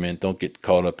document. Don't get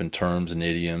caught up in terms and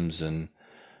idioms. And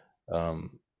I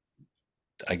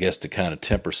guess to kind of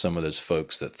temper some of those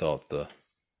folks that thought the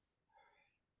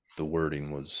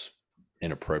wording was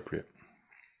inappropriate.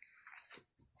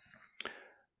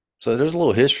 So there's a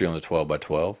little history on the 12 by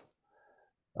 12.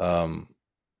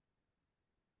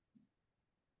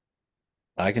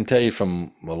 I can tell you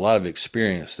from a lot of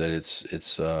experience that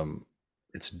it's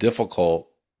difficult.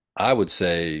 I would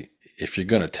say if you're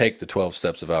going to take the 12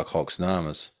 steps of Alcoholics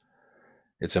Anonymous,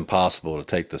 it's impossible to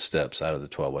take the steps out of the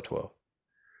 12 by 12.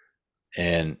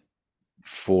 And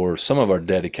for some of our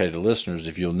dedicated listeners,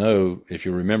 if you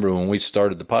remember when we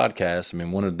started the podcast, I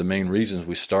mean, one of the main reasons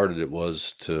we started it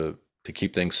was to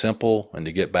keep things simple and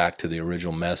to get back to the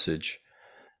original message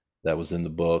that was in the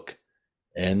book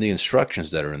and the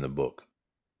instructions that are in the book.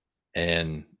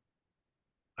 And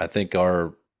I think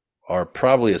our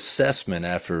probably assessment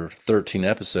after 13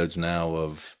 episodes now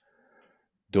of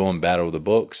doing Battle of the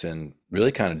Books and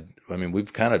really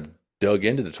we've kind of dug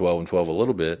into the 12 and 12 a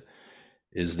little bit,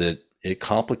 is that it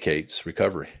complicates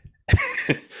recovery.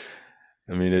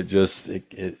 I mean,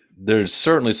 there's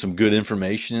certainly some good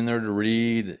information in there to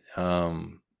read,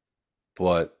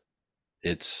 but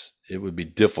it would be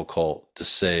difficult to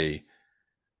say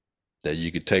that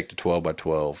you could take the 12 by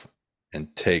 12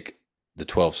 and take the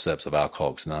 12 steps of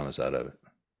Alcoholics Anonymous out of it.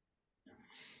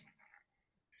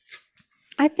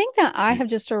 I think that I have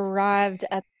just arrived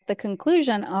at the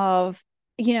conclusion of,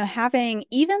 having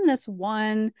even this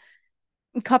one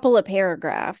couple of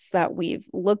paragraphs that we've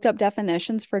looked up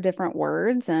definitions for different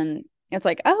words. And it's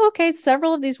like, oh, okay,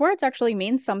 several of these words actually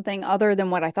mean something other than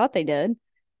what I thought they did.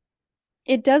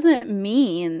 It doesn't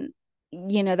mean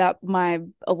that my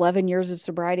 11 years of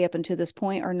sobriety up until this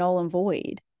point are null and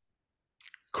void.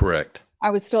 Correct. I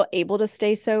was still able to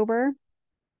stay sober.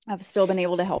 I've still been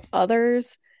able to help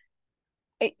others.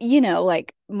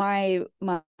 Like my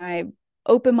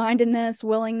open-mindedness,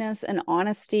 willingness, and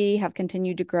honesty have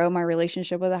continued to grow. My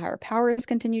relationship with a higher power has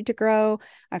continued to grow.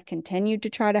 I've continued to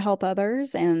try to help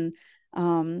others. And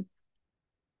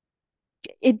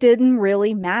it didn't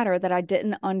really matter that I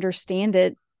didn't understand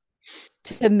it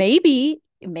to maybe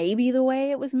the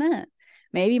way it was meant.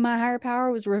 Maybe my higher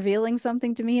power was revealing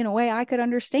something to me in a way I could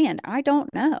understand. I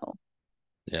don't know.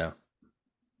 Yeah.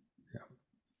 Yeah.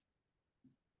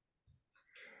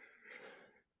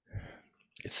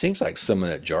 It seems like some of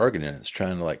that jargon in it's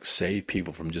trying to like save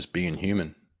people from just being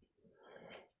human.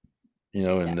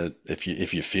 And that Yes.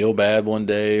 if you feel bad one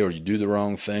day or you do the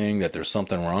wrong thing, that there's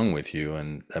something wrong with you.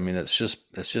 And I mean, that's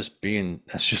just being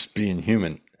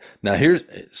human. Now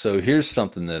here's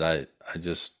something that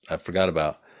I forgot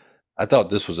about. I thought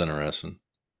this was interesting.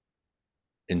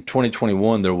 In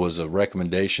 2021, there was a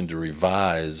recommendation to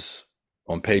revise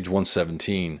on page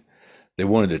 117. They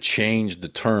wanted to change the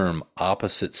term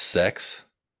opposite sex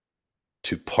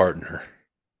to partner.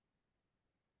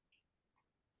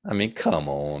 I mean, come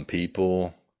on,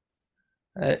 people.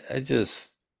 I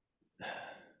just,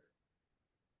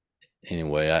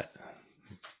 anyway,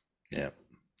 yeah,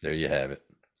 there you have it.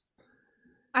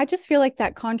 I just feel like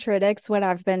that contradicts what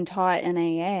I've been taught in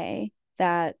AA,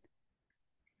 that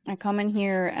I come in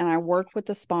here and I work with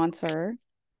the sponsor,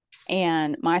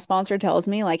 and my sponsor tells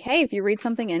me, like, hey, if you read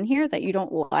something in here that you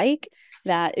don't like,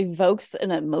 that evokes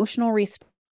an emotional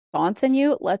response in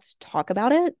you, let's talk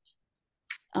about it.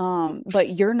 But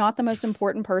you're not the most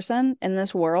important person in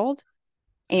this world,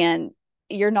 and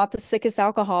you're not the sickest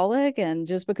alcoholic, and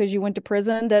just because you went to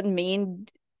prison doesn't mean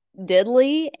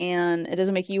diddly, and it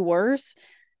doesn't make you worse.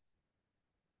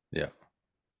 Yeah.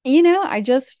 I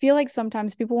just feel like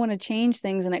sometimes people want to change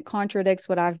things and it contradicts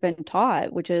what I've been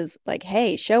taught, which is like,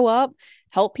 hey, show up,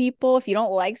 help people. If you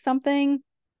don't like something,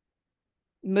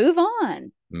 move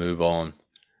on. Move on.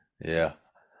 Yeah.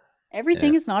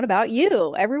 Everything Yeah. is not about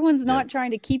you. Everyone's Yep. not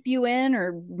trying to keep you in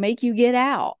or make you get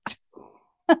out.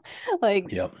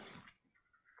 Like, Yep.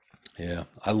 Yeah.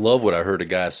 I love what I heard a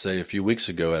guy say a few weeks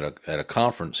ago at a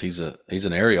conference. He's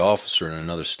an area officer in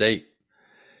another state,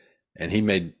 and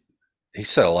he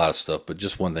said a lot of stuff, but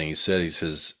just one thing he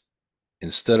says,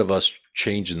 instead of us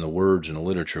changing the words in the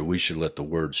literature, we should let the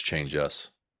words change us.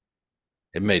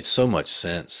 It made so much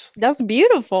sense. that's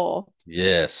beautiful.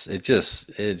 Yes, it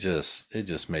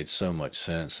just made so much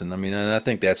sense. And I mean, and I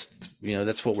think that's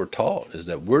what we're taught, is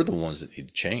that we're the ones that need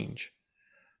to change.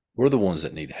 We're the ones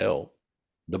that need help.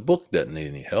 The book doesn't need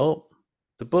any help.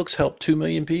 The book's helped 2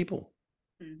 million people.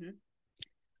 Mm-hmm.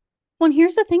 Well, and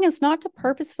here's the thing, it's not to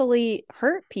purposefully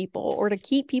hurt people or to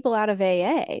keep people out of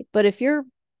AA. But if you're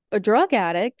a drug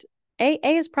addict, AA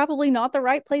is probably not the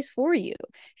right place for you.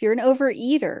 If you're an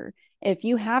overeater, if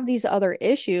you have these other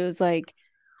issues, like,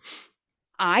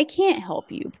 I can't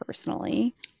help you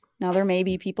personally. Now, there may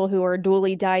be people who are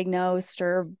dually diagnosed,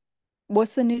 or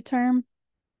what's the new term?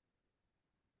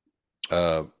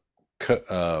 Uh,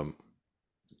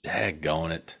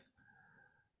 Daggone it.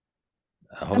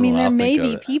 I Hold mean, on, there I'll may think of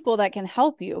be it. people that can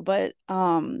help you, but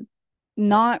Yeah.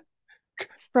 not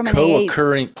from an AA.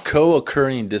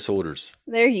 Co-occurring disorders.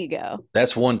 There you go.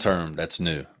 That's one term that's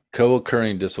new.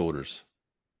 Co-occurring disorders.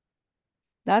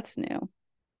 That's new.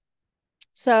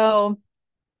 So,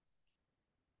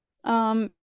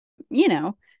 um, you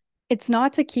know, it's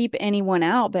not to keep anyone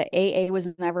out, but AA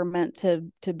was never meant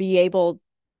to be able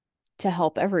to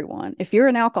help everyone. If you're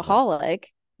an No,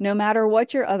 alcoholic, no matter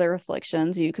what your other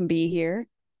afflictions, you can be here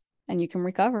and you can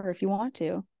recover if you want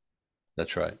to.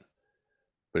 that's right.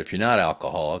 But if you're not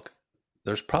alcoholic,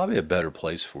 there's probably a better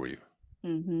place for you.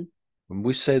 Mm-hmm. When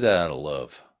we say that out of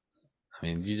love, I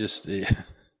mean,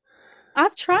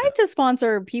 I've tried yeah, to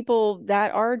sponsor people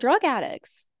that are drug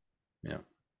addicts. yeah,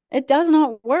 It does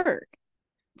not work.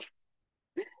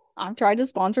 I've tried to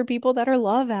sponsor people that are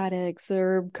love addicts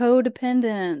or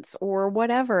codependents or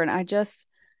whatever. And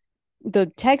the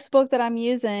textbook that I'm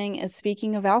using is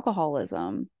speaking of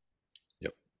alcoholism.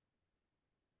 yep,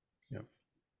 yep.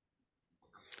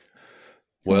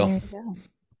 So Well, there you go.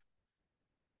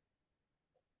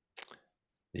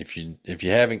 if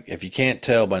you can't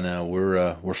tell by now,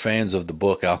 we're fans of the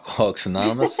book Alcoholics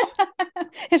Anonymous.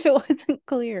 If it wasn't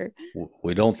clear.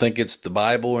 We don't think it's the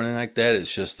Bible or anything like that.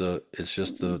 It's just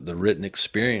the written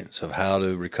experience of how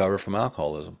to recover from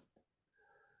alcoholism,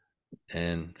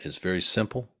 and it's very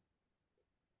simple,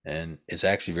 and it's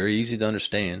actually very easy to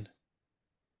understand.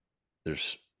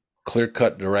 There's clear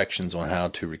cut directions on how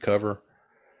to recover,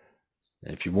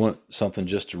 If you want something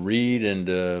just to read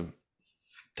and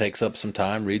takes up some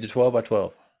time, read the 12 by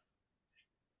 12.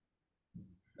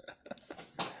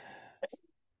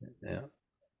 Yeah.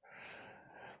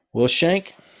 Well,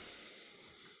 Shank,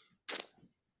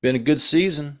 been a good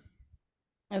season.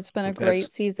 It's been a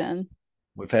great season.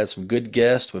 We've had some good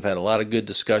guests. We've had a lot of good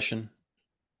discussion.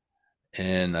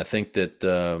 And I think that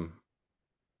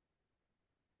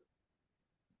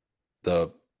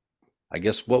I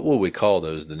guess, what will we call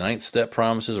those? The 9th step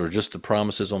promises, or just the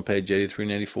promises on page 83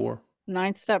 and 84?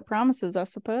 9th step promises, I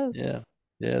suppose. Yeah.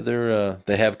 Yeah,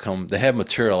 they have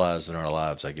materialized in our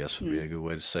lives, I guess would be a good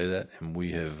way to say that. And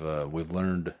we've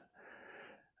learned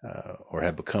or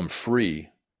have become free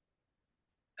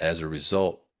as a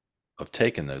result of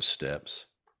taking those steps.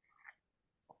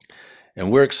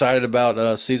 And we're excited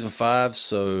about season 5,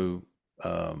 so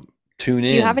tune in.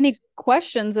 If you have any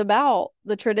questions about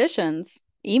the traditions,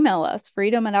 email us,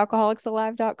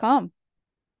 freedom@alcoholicsalive.com.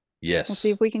 Yes. We'll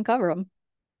see if we can cover them.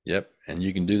 Yep. And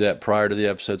you can do that prior to the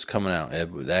episodes coming out.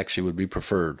 It would be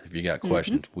preferred. If you got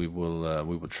questions, we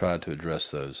will try to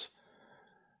address those.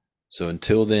 So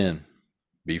until then,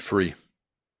 be free.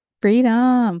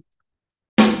 Freedom.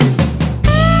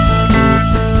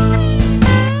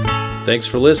 Thanks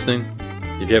for listening.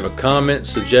 If you have a comment,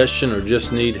 suggestion, or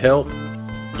just need help,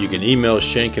 you can email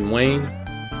Shank and Wayne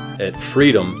at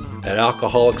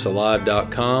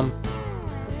freedom@alcoholicsalive.com.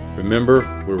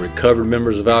 Remember, we're recovered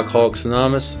members of Alcoholics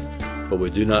Anonymous, but we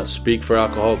do not speak for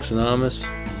Alcoholics Anonymous,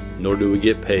 nor do we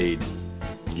get paid.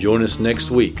 Join us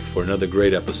next week for another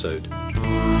great episode.